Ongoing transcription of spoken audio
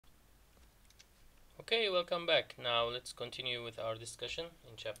Okay, welcome back. Now let's continue with our discussion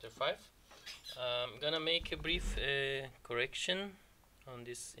in chapter 5. I'm gonna make a brief correction on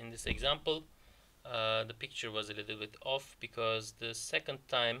this. In this example, the picture was a little bit off because the second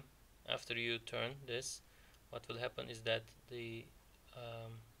time after you turn this, what will happen is that the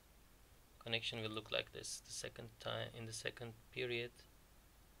connection will look like this. The second time, in the second period,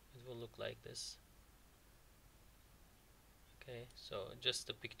 it will look like this. Okay, so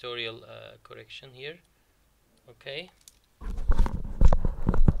just a pictorial correction here. Okay.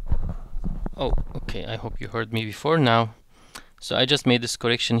 Oh, okay, I hope you heard me before now. So I just made this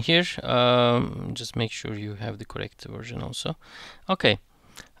correction here. Just make sure you have the correct version also. Okay.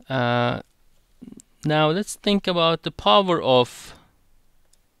 Now let's think about the power of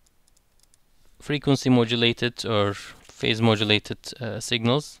frequency modulated or phase modulated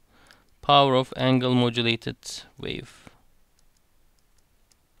signals. Power of angle modulated wave.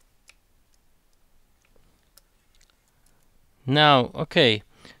 Now, okay,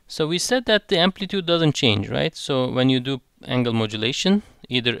 so we said that the amplitude doesn't change, right? So when you do angle modulation,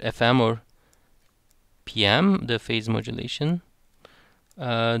 either FM or PM, the phase modulation,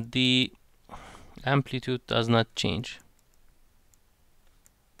 the amplitude does not change.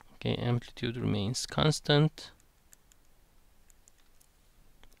 Okay, amplitude remains constant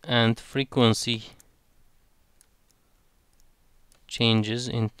and frequency changes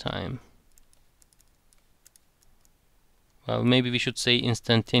in time. Well, maybe we should say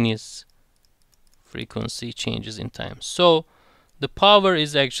instantaneous frequency changes in time. So the power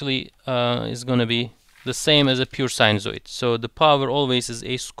is actually is going to be the same as a pure sinusoid. So the power always is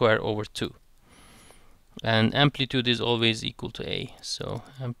a square over 2. And amplitude is always equal to a. So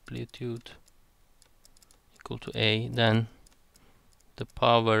amplitude equal to a. Then the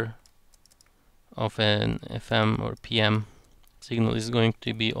power of an FM or PM signal is going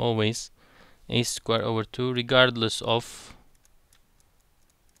to be always a square over 2, regardless of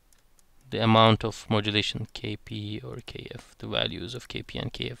the amount of modulation, Kp or Kf. The values of Kp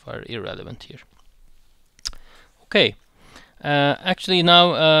and Kf are irrelevant here. Okay, actually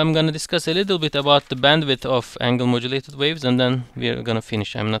now I'm going to discuss a little bit about the bandwidth of angle modulated waves, and then we're going to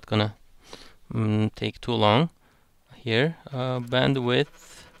finish. I'm not going to take too long here.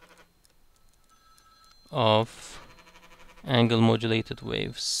 Bandwidth of angle modulated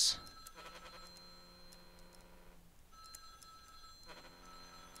waves.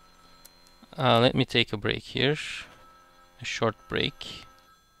 Let me take a break here, a short break.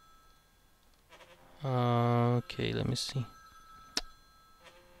 Okay, let me see.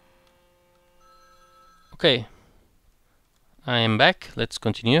 Okay, I am back. Let's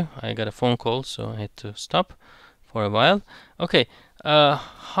continue. I got a phone call, so I had to stop for a while. Okay,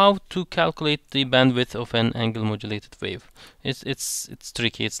 how to calculate the bandwidth of an angle modulated wave? It's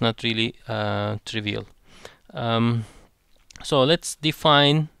tricky. It's not really trivial. So let's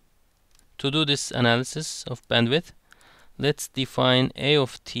define. To do this analysis of bandwidth, let's define a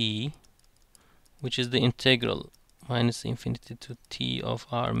of t, which is the integral minus infinity to t of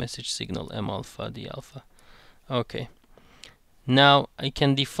our message signal m alpha d alpha. Okay, now I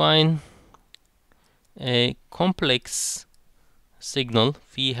can define a complex signal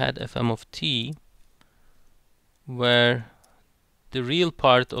phi hat fm of t, where the real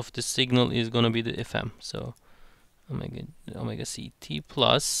part of the signal is going to be the fm. So omega c t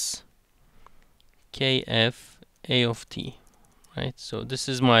plus kf a of t, right? So this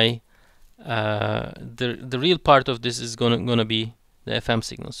is my the real part of this is gonna be the fm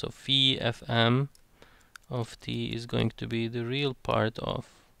signal. So phi fm of t is going to be the real part of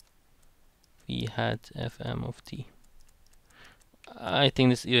phi hat fm of t. I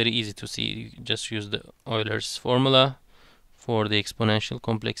think this is very easy to see. You just use the Euler's formula for the exponential,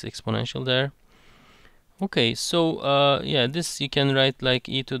 complex exponential there. Okay, so yeah, this you can write like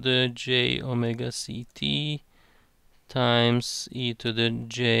e to the j omega ct times e to the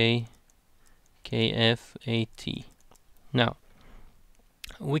j kf at. Now,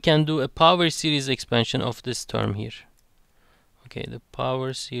 we can do a power series expansion of this term here. Okay, the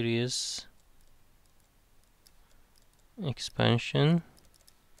power series expansion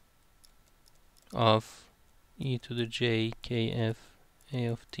of e to the j kf a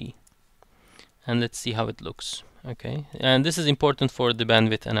of t. And let's see how it looks. Okay, and this is important for the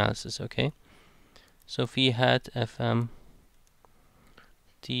bandwidth analysis. Okay, so phi hat fm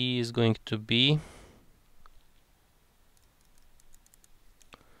t is going to be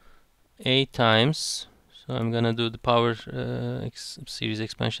a times, so I'm gonna do the power series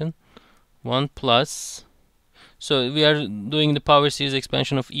expansion, 1 plus, so we are doing the power series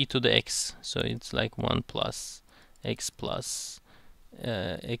expansion of e to the x, so it's like 1 plus x plus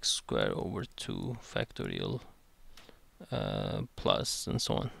x squared over 2 factorial plus and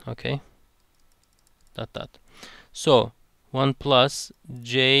so on. Okay, dot. So 1 plus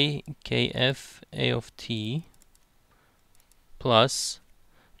j kf a of t plus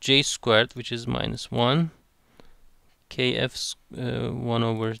j squared, which is minus 1, kf 1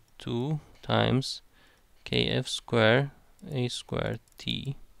 over 2 times kf square a squared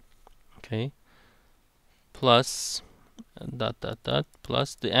t, okay, plus dot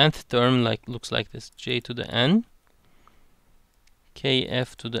plus the nth term looks like this, j to the n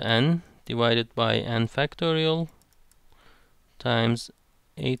kf to the n divided by n factorial times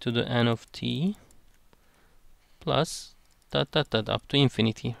a to the n of t plus dot up to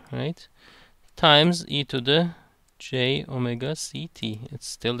infinity, right, times e to the j omega ct. It's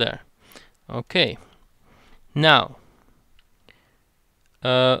still there. Okay, now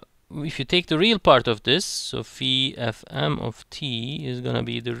if you take the real part of this, so phi fm of t is gonna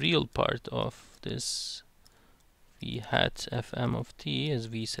be the real part of this phi hat fm of t, as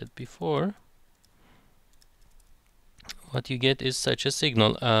we said before. What you get is such a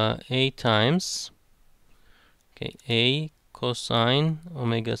signal, a times, okay, a cosine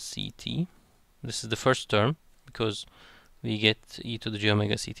omega ct. This is the first term because we get e to the j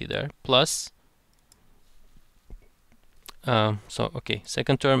omega ct there, plus so okay,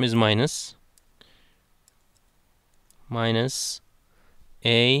 second term is minus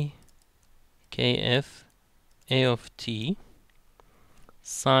a kf a of t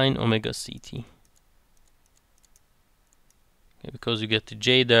sine omega ct, okay, because you get the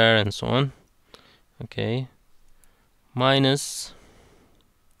j there and so on, okay, minus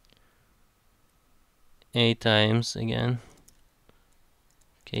a times again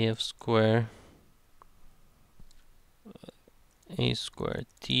kf square a squared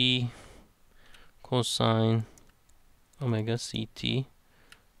t cosine omega ct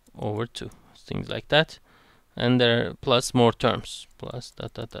over 2, things like that, and there are plus more terms, plus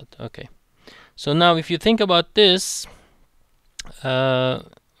dot. Okay, so now if you think about this,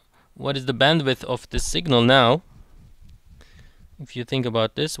 what is the bandwidth of this signal now? If you think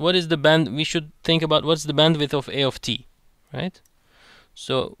about this, what is the we should think about what's the bandwidth of a of t, right?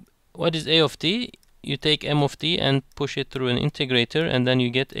 So what is a of t? You take m of t and push it through an integrator, and then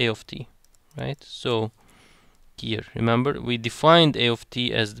you get a of t, right? So here, remember, we defined a of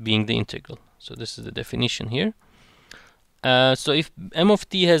t as being the integral. So this is the definition here. So if m of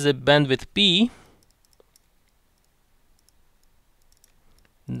t has a bandwidth p,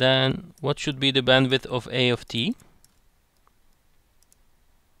 then what should be the bandwidth of a of t?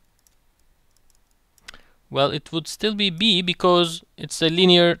 Well, it would still be b because it's a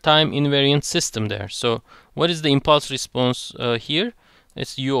linear time invariant system there. So what is the impulse response here?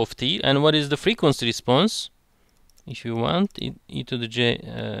 It's u of t. And what is the frequency response? If you want, e to the j,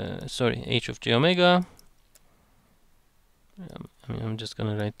 h of j omega. I'm just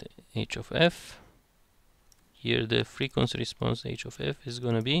gonna write h of f. Here the frequency response h of f is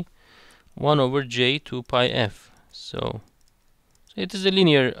gonna be 1 over j 2 pi f. So it is a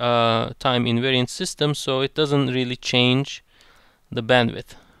linear time invariant system, so it doesn't really change the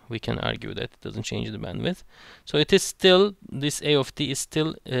bandwidth. We can argue that it doesn't change the bandwidth. So it is still, this a of t is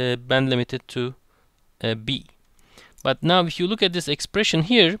still band limited to b. But now if you look at this expression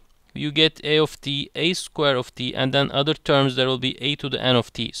here, you get a of t, a square of t, and then other terms there will be a to the n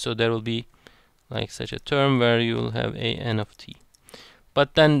of t. So there will be like such a term where you will have a n of t.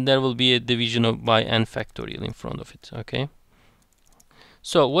 But then there will be a division by n factorial in front of it, okay?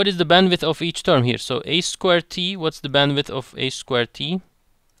 So what is the bandwidth of each term here? So a squared t, what's the bandwidth of a squared t?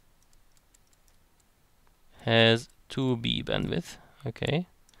 Has 2b bandwidth, okay?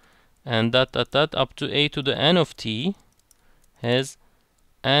 And dot up to a to the n of t has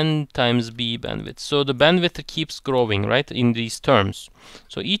n times b bandwidth. So the bandwidth keeps growing, right, in these terms.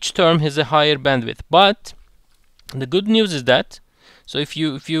 So each term has a higher bandwidth. But the good news is that, so if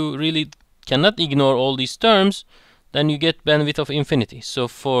you really cannot ignore all these terms, then you get bandwidth of infinity. So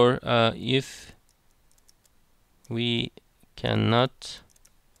for if we cannot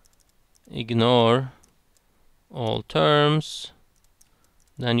ignore all terms,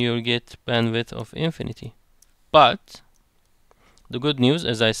 then you'll get bandwidth of infinity. But the good news,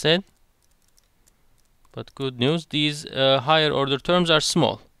 as I said, these higher order terms are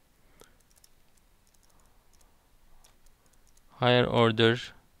small. Higher order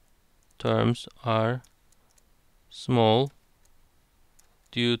terms are small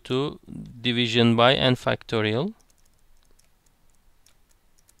due to division by n factorial.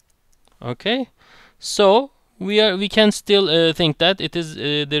 Okay, so we can still think that it is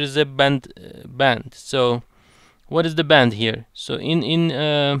there is a band. So what is the band here? So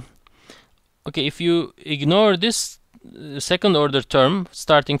okay, if you ignore this second order term,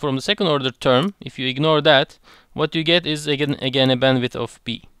 starting from the second order term, if you ignore that, what you get is again a bandwidth of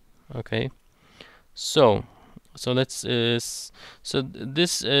B. Okay, so let's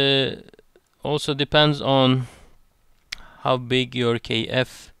this also depends on how big your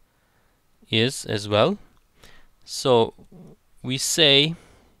KF is as well. So we say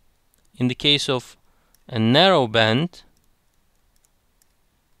in the case of a narrow band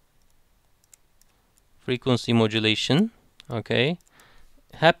frequency modulation, okay,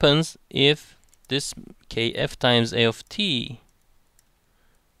 happens if this KF times A of t,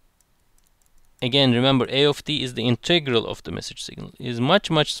 again remember A of t is the integral of the message signal, is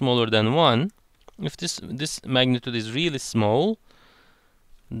much smaller than 1. If this magnitude is really small,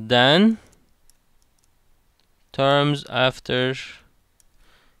 then terms after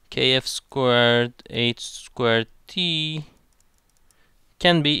KF squared H squared t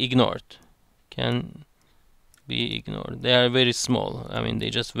can be ignored. They are very small. I mean, they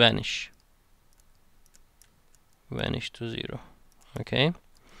just vanish to 0. Okay,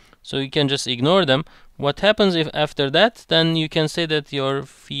 so you can just ignore them. What happens if after that? Then you can say that your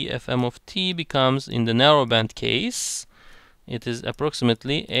phi fm of t becomes, in the narrowband case, it is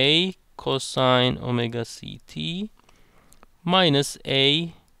approximately a cosine omega ct minus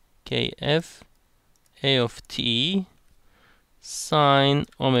a kf a of t sine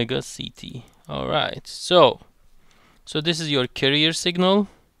omega ct. All right, so this is your carrier signal,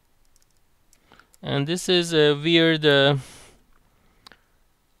 and this is a weird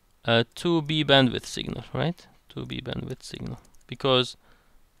 2B bandwidth signal, right? 2B bandwidth signal, because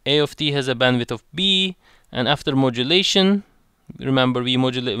A of t has a bandwidth of B, and after modulation, remember we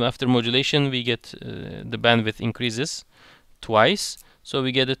modulate, after modulation we get the bandwidth increases twice, so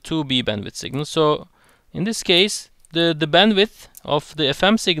we get a 2B bandwidth signal. So in this case, the bandwidth of the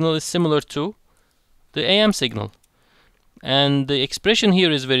FM signal is similar to the AM signal, and the expression here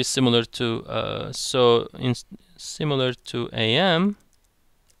is very similar to similar to AM.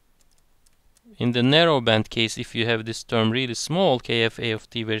 In the narrow band case, if you have this term really small, KF A of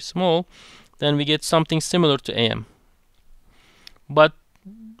t very small, then we get something similar to AM, but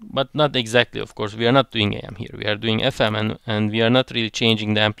not exactly. Of course, we are not doing AM here, we are doing FM, and we are not really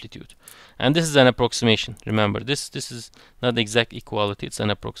changing the amplitude. And this is an approximation. Remember, this is not exact equality, it's an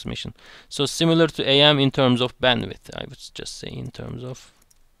approximation. So similar to AM in terms of bandwidth, I would just say in terms of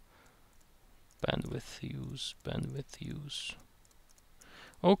bandwidth use.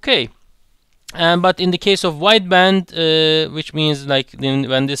 Okay, but in the case of wideband, which means like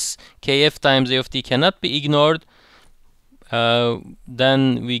when this KF times A of t cannot be ignored,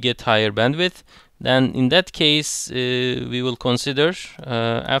 then we get higher bandwidth. Then in that case, we will consider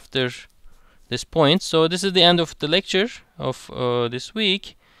after this point. So this is the end of the lecture of this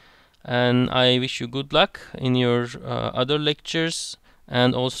week, and I wish you good luck in your other lectures,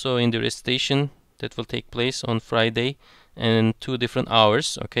 and also in the recitation that will take place on Friday in 2 different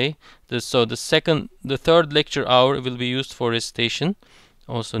hours. Okay, so the third lecture hour will be used for recitation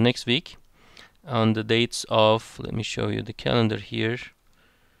also next week on the dates of, let me show you the calendar here.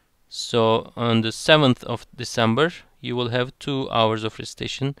 So on the 7th of December you will have 2 hours of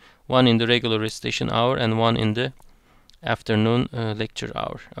recitation, one in the regular recitation hour and one in the afternoon lecture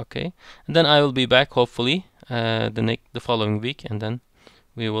hour. Okay, and then I will be back hopefully the following week, and then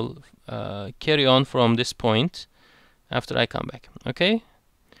we will carry on from this point after I come back. Okay,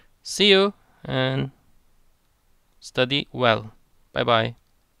 see you and study well. Bye bye.